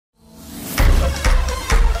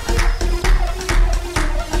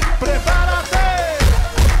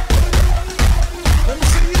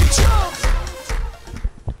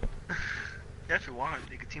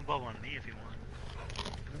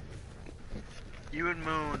You and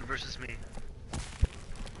Moon versus me.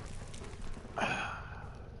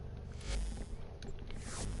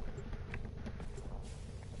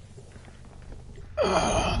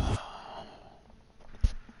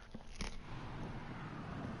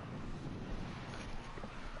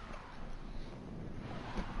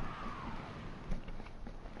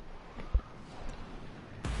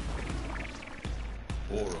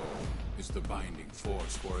 Oro is the binding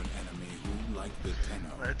force for an enemy who, like the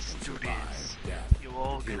Tenno, Let's do this. death. You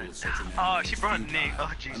all gonna Kill such an die. Oh, enemy she is brought futile Nate.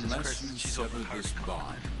 Oh, Jesus unless Christ. you She's sever overpowered. this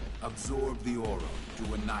bond, absorb the Oro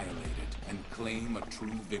to annihilate it, and claim a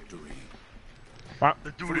true victory. What?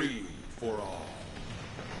 Free for all.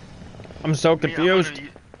 I'm so confused.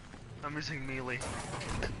 I'm using melee.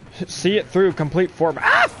 See it through. Complete 4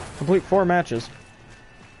 matches.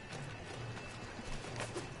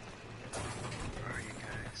 Where are you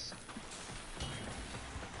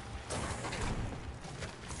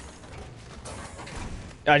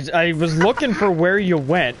guys? I was looking for where you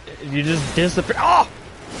went. You just disappeared. Oh!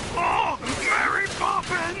 Oh, Mary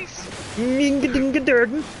Poppins!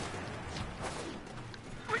 Minga-dinga-durden.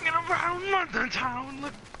 Ringing around London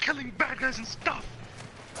town, killing bad guys and stuff.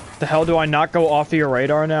 The hell do I not go off of your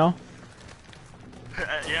radar now?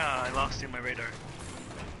 Yeah, I lost you on my radar.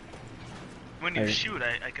 When you shoot,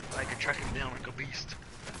 I could track him down like a beast.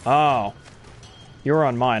 Oh. You were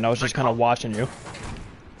on mine. I was just kind of watching you.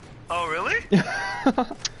 Oh, really?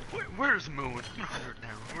 Where's Moon? I'm hurt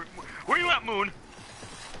now. Where you at, Moon?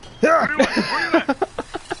 Where you at?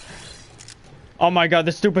 Oh my god,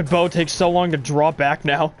 this stupid bow takes so long to draw back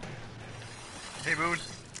now. Hey, Moon.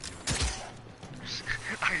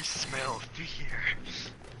 I smell fear.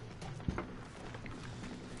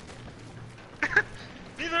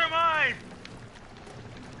 Neither am I!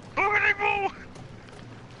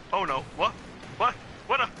 Oh no, what? What?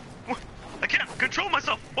 What? I can't control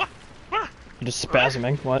myself! What? What? You're just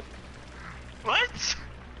spasming. What? What?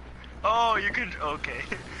 Oh, you can. Okay.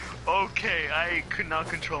 Okay, I could not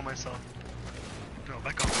control myself. No,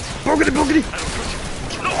 back off. Boogity boogity! I don't trust you.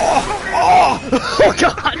 No! Oh! Oh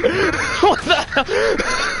god! What the hell?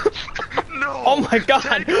 No! Oh my god!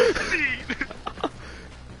 Take a seat.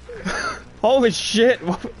 Holy shit!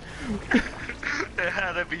 It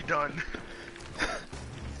had to be done.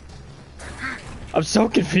 I'm so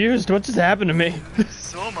confused. What just happened to me?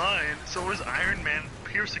 So am I. So is Iron Man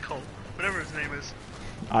Piercicle. Whatever his name is.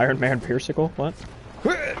 Iron Man Piercicle? What?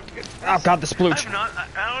 Oh god, the splooch.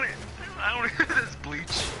 I don't this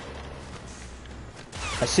bleach.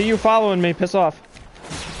 I see you following me. Piss off.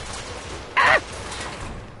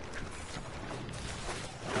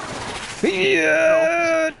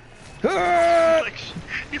 Yeah.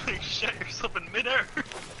 You like shut yourself in midair.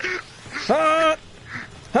 Piss off!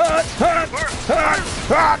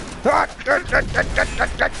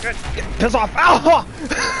 Ow!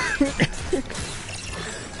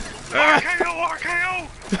 RKO, RKO!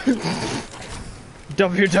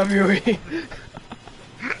 WWE.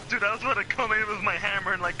 Dude, I was about to come in with my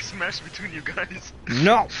hammer and like smash between you guys.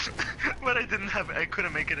 No. But I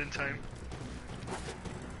couldn't make it in time.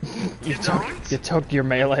 You took your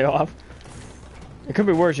melee off. It could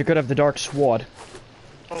be worse. You could have the dark sword.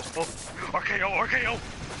 Oh, RKO, RKO!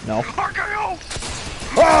 No. RKO!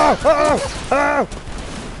 Oh! Oh! Oh!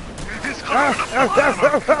 He's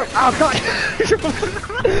Oh god!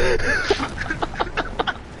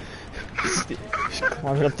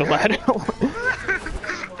 Climbing up the ladder.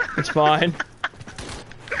 It's fine.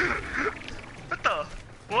 What the?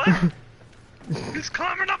 What? He's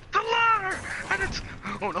climbing up the ladder! And it's...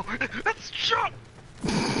 Oh no, it's shot!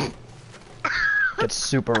 Get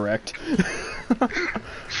super wrecked.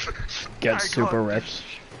 Get super wrecked.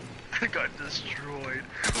 I got destroyed.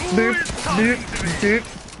 Who is talking to me?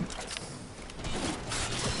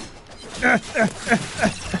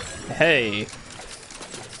 Hey.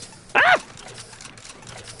 Ah!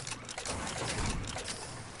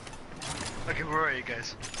 Okay, where are you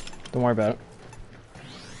guys? Don't worry about it.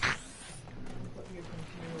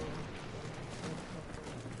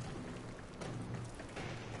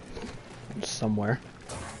 Somewhere.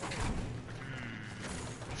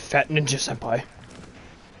 Fat Ninja Senpai.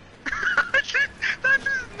 That's his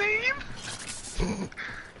name?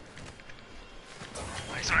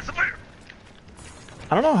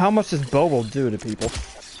 I don't know how much this bow will do to people.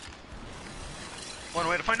 One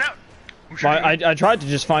way to find out. I tried to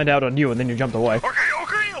just find out on you and then you jumped away. Okay.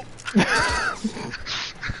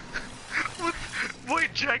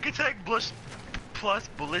 Wait, Jack Attack plus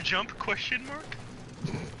bullet jump question mark?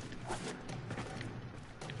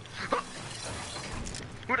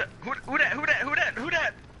 Who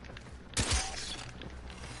that?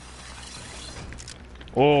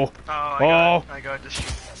 Oh. I got this.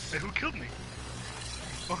 Hey, who killed me?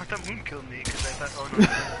 Oh, I thought Moon killed me because I thought. Oh no,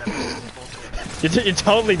 that was You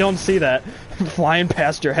totally don't see that flying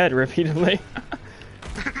past your head repeatedly.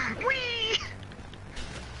 Whee!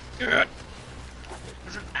 There's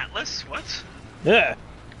an Atlas? What? Yeah.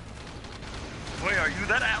 Wait, are you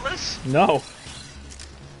that Atlas? No.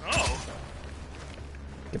 Oh.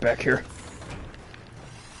 Get back here.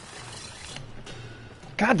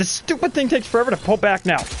 God, this stupid thing takes forever to pull back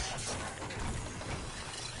now.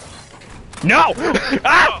 No!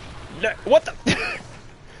 Ah! No, what the? Is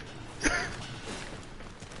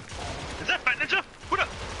that Fat Ninja? What up?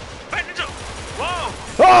 Fat Ninja! Whoa!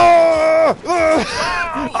 Oh!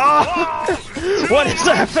 Whoa! What is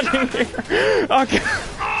happening here? Okay.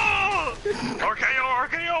 Oh! RKO,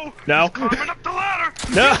 RKO! No. He's climbing up the ladder!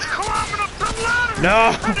 No. He's climbing up the ladder!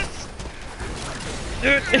 No.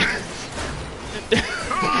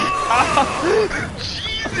 Oh,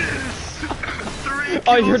 Jesus!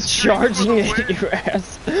 Oh, you're charging it, you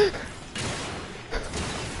ass.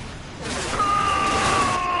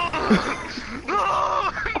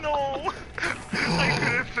 No! I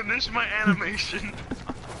couldn't finish my animation.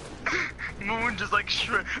 Moon just like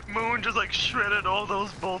shredded all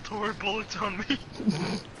those Boltor bullets on me.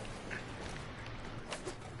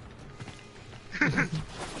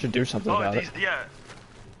 Should do something about it. Yeah.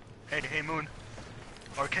 Hey, Moon.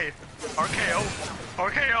 RKO.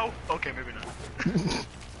 RKO. Okay, maybe not.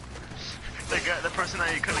 The person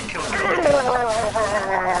that you couldn't kill.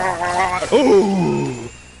 Ooh!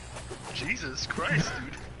 Jesus Christ,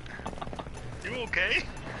 dude. You okay?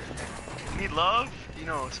 Need love? You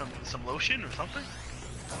know, some lotion or something?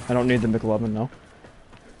 I don't need the McLovin, no.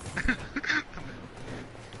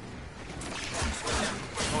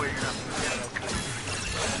 Oh, you're not.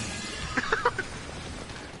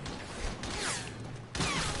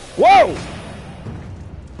 Whoa!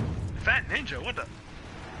 Fat Ninja, what the?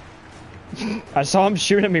 I saw him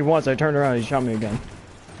shooting at me once. I turned around and he shot me again.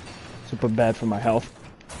 Super bad for my health.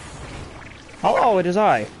 Hello, it is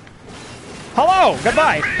I. Hello,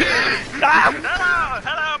 goodbye. Ah!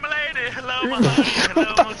 Hello, my lady. Hello, my honey.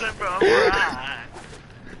 Hello, what's up, bro?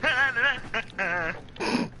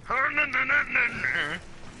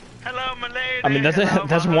 Hello, my lady. I mean,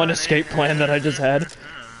 that's one escape plan that I just had.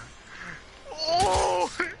 Oh,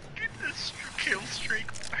 get this kill streak,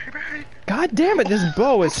 baby. God damn it, this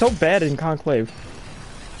bow is so bad in Conclave.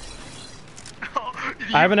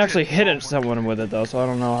 I haven't actually hit someone with it though, so I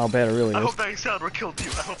don't know how bad it really I is. hope that Excalibur killed you.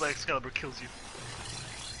 I hope that Excalibur kills you.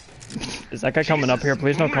 Is that guy coming up here?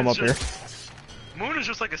 Please don't come up here. Moon is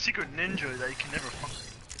just like a secret ninja that you can never find.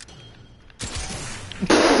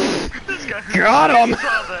 This guy. Got him! You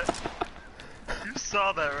saw that. You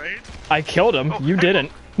saw that, right? I killed him. You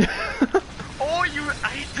didn't. Oh, I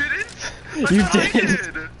didn't? You I thought I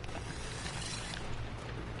didn't. did.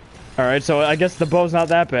 Alright, so I guess the bow's not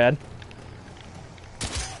that bad.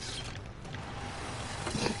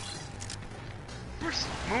 Where's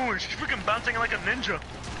Moon? She's freaking bouncing like a ninja.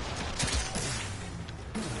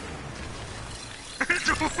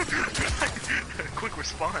 Quick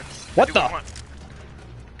response. What the?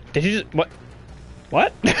 Did you just... What?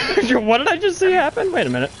 What? What did I just see happen? Wait a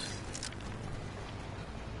minute.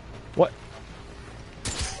 What?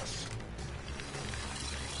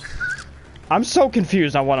 I'm so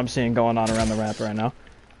confused on what I'm seeing going on around the map right now.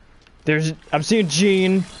 I'm seeing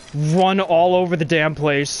Gene run all over the damn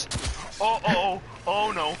place. Oh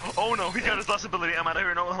no, he got his last ability. I'm out of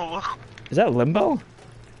here. No. Is that Limbo?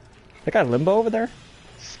 That guy Limbo over there?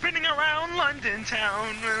 Spinning around London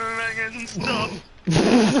town and stuff.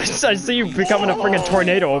 I see you becoming a friggin'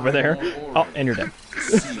 tornado over there. Oh, and you're dead.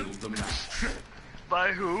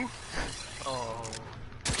 By who? Oh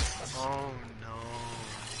no.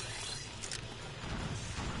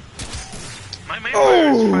 My main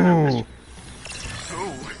player is trying to...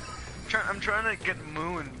 Ooh. I'm trying to get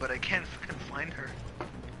Moon, but I can't fucking find her.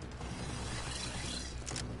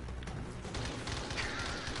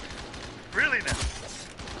 Really now?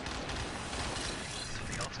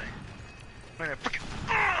 Something else, eh? Wait, fucking...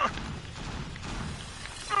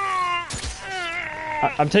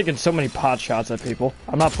 I'm taking so many pot shots at people.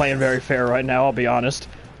 I'm not playing very fair right now, I'll be honest.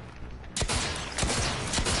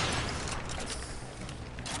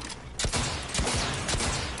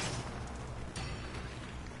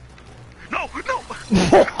 No!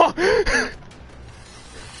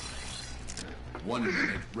 1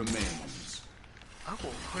 minute remains. I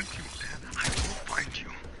will hunt you, Dan. I will find you.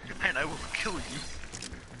 And I will kill you.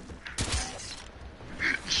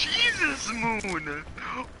 Jesus, Moon!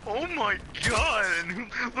 Oh my god!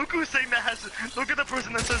 Look who's saying that has... Look at the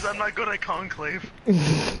person that says I'm not good at Conclave.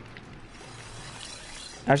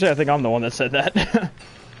 Actually, I think I'm the one that said that.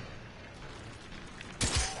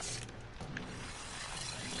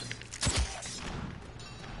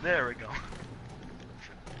 There we go.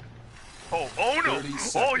 Oh no!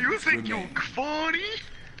 Oh, you think you funny?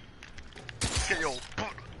 Okay, yo,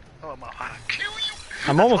 oh my, I'll kill you.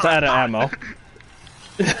 I'm almost out of ammo.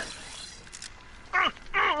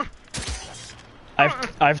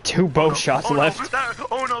 I've 2 bow shots left.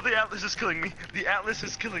 Oh no, the Atlas is killing me. The Atlas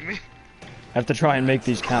is killing me. I have to try and make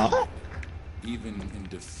these count. Even in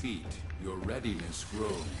defeat, your readiness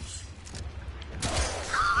grows.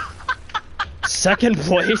 2nd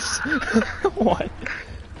place? What?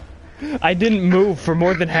 I didn't move for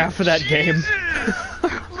more than half of that game.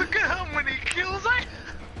 Look at how many kills I...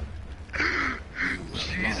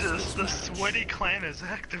 Jesus, the sweaty clan is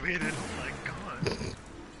activated. Oh my god.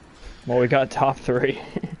 Well, we got top 3.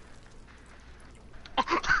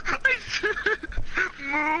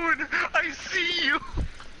 Moon, I see you.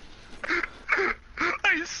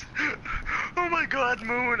 Oh my god,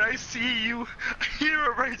 Moon, I see you.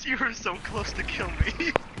 You're right, you were so close to kill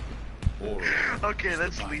me. Okay,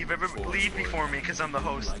 let's leave. Leave before me, because I'm the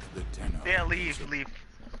host. Yeah, leave.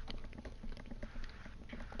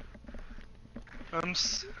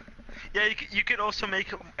 Yeah, you could also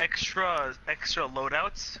make extra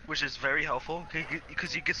loadouts, which is very helpful,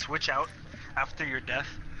 because you could switch out after your death.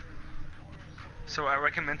 So I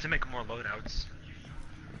recommend to make more loadouts.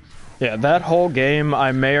 Yeah, that whole game,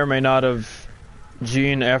 I may or may not have...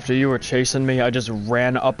 Gene, after you were chasing me, I just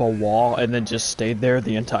ran up a wall and then just stayed there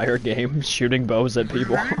the entire game, shooting bows at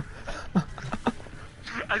people.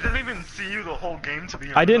 I didn't even see you the whole game, to be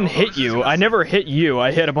honest. I didn't hit you. I never hit you.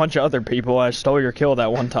 I hit a bunch of other people. I stole your kill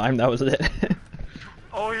that one time. That was it.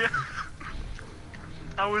 Oh yeah.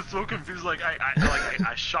 I was so confused. Like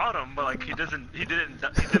I shot him, but like he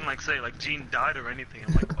didn't like say like Gene died or anything.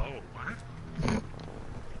 I'm like, oh what?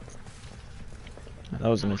 That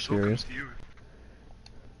was mysterious. So confused.